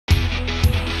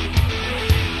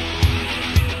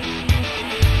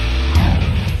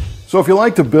So if you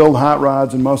like to build hot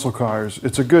rods and muscle cars,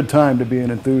 it's a good time to be an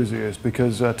enthusiast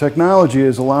because technology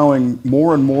is allowing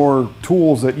more and more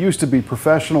tools that used to be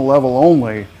professional level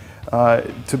only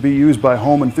to be used by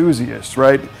home enthusiasts,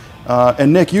 right?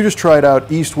 And Nick, you just tried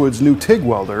out Eastwood's new TIG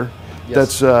Welder.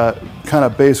 Yes. That's kind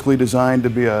of basically designed to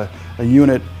be a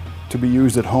unit to be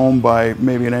used at home by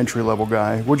maybe an entry-level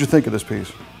guy. What'd you think of this piece?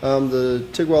 The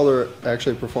TIG Welder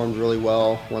actually performed really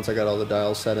well once I got all the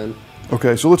dials set in.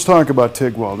 Okay, so let's talk about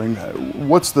TIG welding.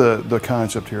 What's the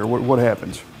concept here? What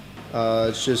happens?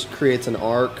 It just creates an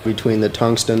arc between the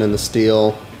tungsten and the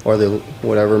steel or the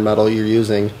whatever metal you're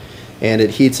using, and it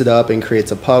heats it up and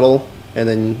creates a puddle, and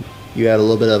then you add a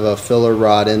little bit of a filler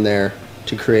rod in there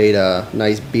to create a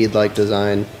nice bead-like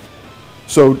design.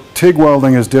 So TIG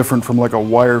welding is different from like a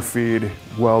wire feed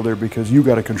welder because you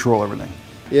got to control everything.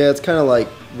 Yeah, it's kind of like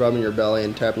rubbing your belly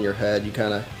and tapping your head. You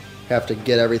kind of have to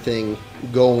get everything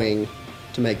going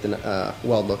to make the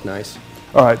weld look nice.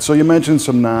 All right, so you mentioned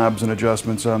some knobs and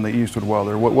adjustments on the Eastwood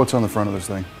welder. What's on the front of this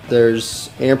thing? There's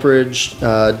amperage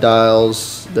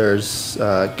dials, there's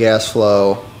gas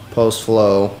flow, post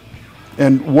flow.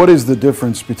 And what is the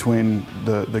difference between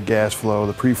the gas flow,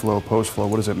 the pre-flow, post-flow?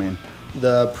 What does it mean?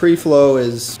 The pre-flow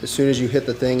is as soon as you hit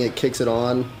the thing, it kicks it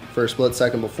on for a split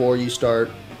second before you start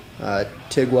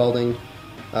TIG welding,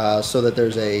 so that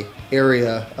there's a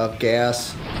area of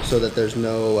gas so that there's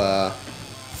no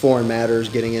foreign matters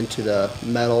getting into the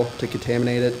metal to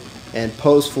contaminate it. And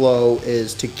post-flow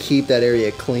is to keep that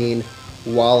area clean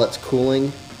while it's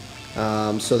cooling,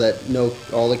 so that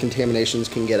all the contaminations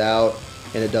can get out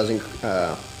and it doesn't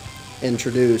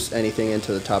introduce anything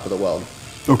into the top of the weld.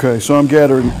 Okay, so I'm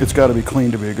gathering it's got to be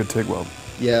clean to be a good TIG weld.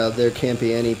 Yeah, there can't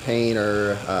be any paint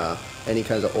or any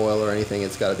kinds of oil or anything.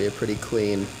 It's got to be a pretty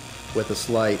clean with a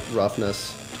slight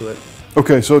roughness to it.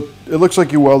 Okay, so it looks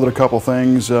like you welded a couple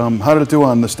things. How did it do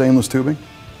on the stainless tubing?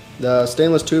 The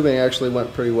stainless tubing actually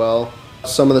went pretty well.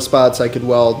 Some of the spots I could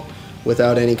weld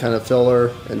without any kind of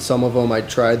filler, and some of them I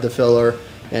tried the filler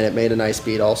and it made a nice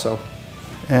bead also.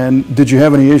 And did you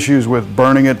have any issues with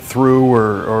burning it through,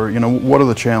 or you know, what are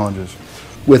the challenges?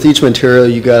 With each material,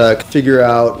 you gotta figure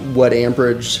out what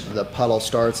amperage the puddle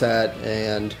starts at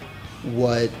and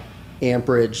what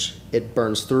amperage it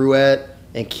burns through at,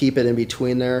 and keep it in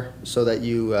between there so that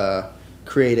you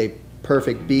create a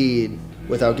perfect bead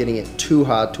without getting it too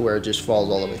hot to where it just falls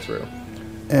all the way through.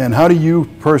 And how do you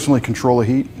personally control the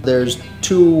heat? There's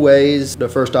two ways. The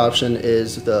first option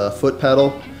is the foot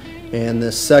pedal, and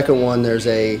the second one, there's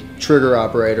a trigger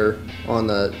operator on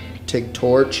the TIG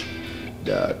torch.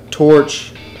 The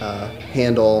torch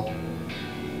handle,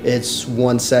 it's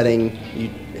one setting, you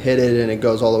hit it and it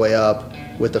goes all the way up.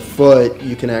 With the foot,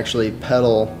 you can actually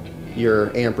pedal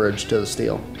your amperage to the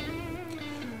steel.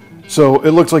 So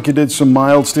it looks like you did some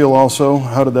mild steel also.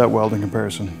 How did that weld in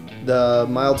comparison? The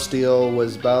mild steel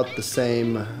was about the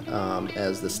same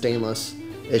as the stainless.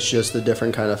 It's just a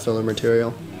different kind of filler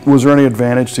material. Was there any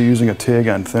advantage to using a TIG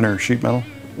on thinner sheet metal?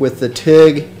 With the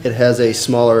TIG, it has a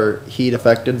smaller heat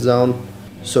affected zone,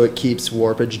 so it keeps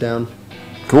warpage down.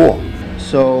 Cool.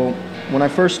 So when I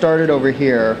first started over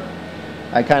here,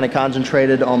 I kind of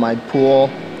concentrated on my pool,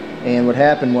 and what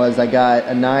happened was I got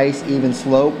a nice even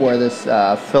slope where this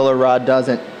filler rod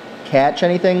doesn't catch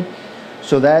anything,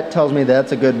 so that tells me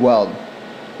that's a good weld.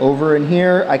 Over in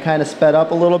here, I kind of sped up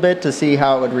a little bit to see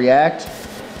how it would react,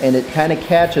 and it kind of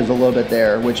catches a little bit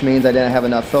there, which means I didn't have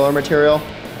enough filler material.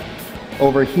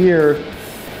 Over here,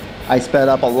 I sped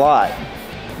up a lot.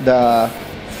 The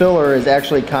filler is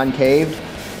actually concaved,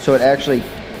 so it actually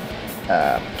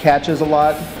catches a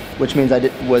lot, which means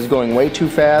I was going way too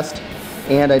fast,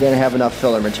 and I didn't have enough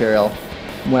filler material.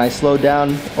 When I slowed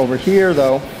down over here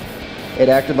though, it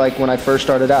acted like when I first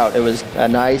started out. It was a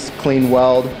nice clean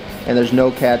weld, and there's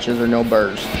no catches or no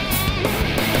burrs.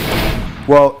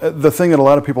 Well, the thing that a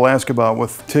lot of people ask about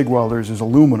with TIG welders is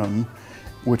aluminum,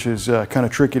 which is kind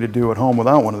of tricky to do at home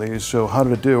without one of these. So how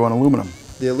did it do on aluminum?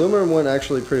 The aluminum went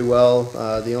actually pretty well.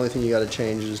 The only thing you got to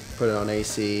change is put it on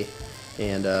AC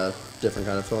and different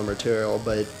kind of filler material,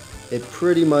 but it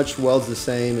pretty much welds the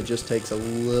same. It just takes a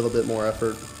little bit more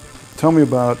effort. Tell me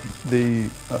about the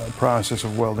process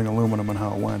of welding aluminum and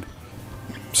how it went.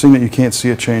 Seeing that you can't see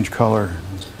it change color.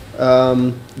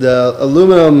 The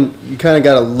aluminum, you kind of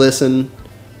got to listen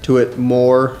to it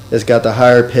more. It's got the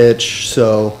higher pitch,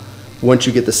 so once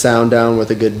you get the sound down with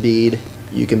a good bead,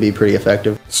 you can be pretty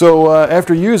effective. So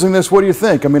after using this, what do you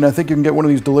think? I mean, I think you can get one of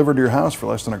these delivered to your house for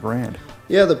less than $1,000.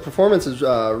 Yeah, the performance is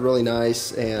really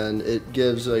nice, and it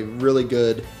gives a really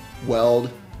good weld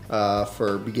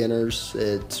for beginners.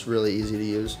 It's really easy to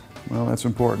use. Well, that's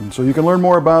important. So you can learn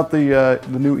more about the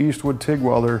new Eastwood TIG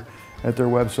Welder at their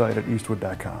website at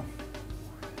eastwood.com.